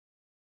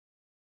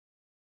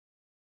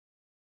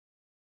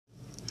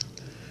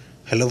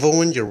Hello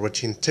everyone, you're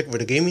watching Tech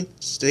Video Gaming.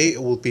 Today I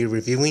will be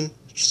reviewing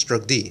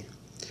Struck D.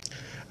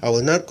 I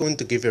will not going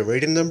to give a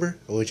rating number,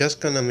 I will just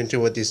gonna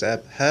mention what this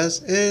app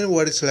has and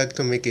what it's like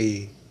to make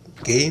a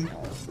game,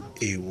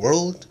 a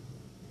world.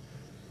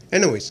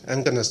 Anyways,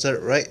 I'm gonna start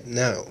right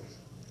now.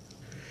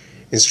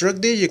 In Struck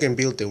D you can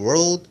build a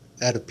world,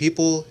 add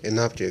people and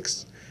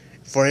objects.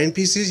 For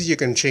NPCs you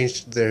can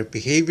change their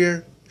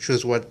behavior,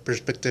 choose what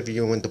perspective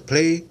you want to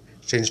play,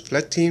 change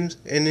flag teams,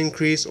 and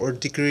increase or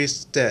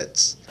decrease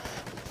stats.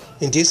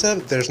 In this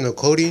app, there's no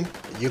coding.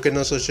 You can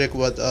also check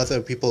what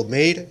other people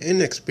made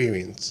and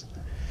experience.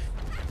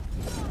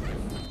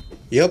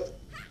 Yup,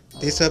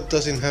 this app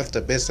doesn't have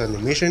the best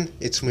animation,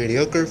 it's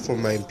mediocre for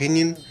my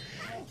opinion.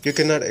 You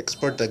cannot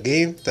export the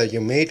game that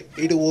you made,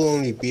 it will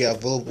only be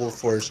available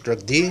for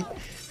Struck D,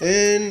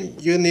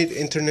 and you need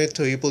internet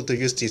to be able to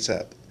use this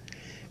app.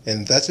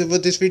 And that's it for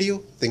this video,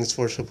 thanks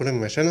for supporting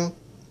my channel.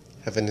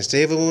 Have a nice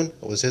day everyone,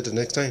 I will see you the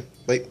next time,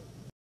 bye.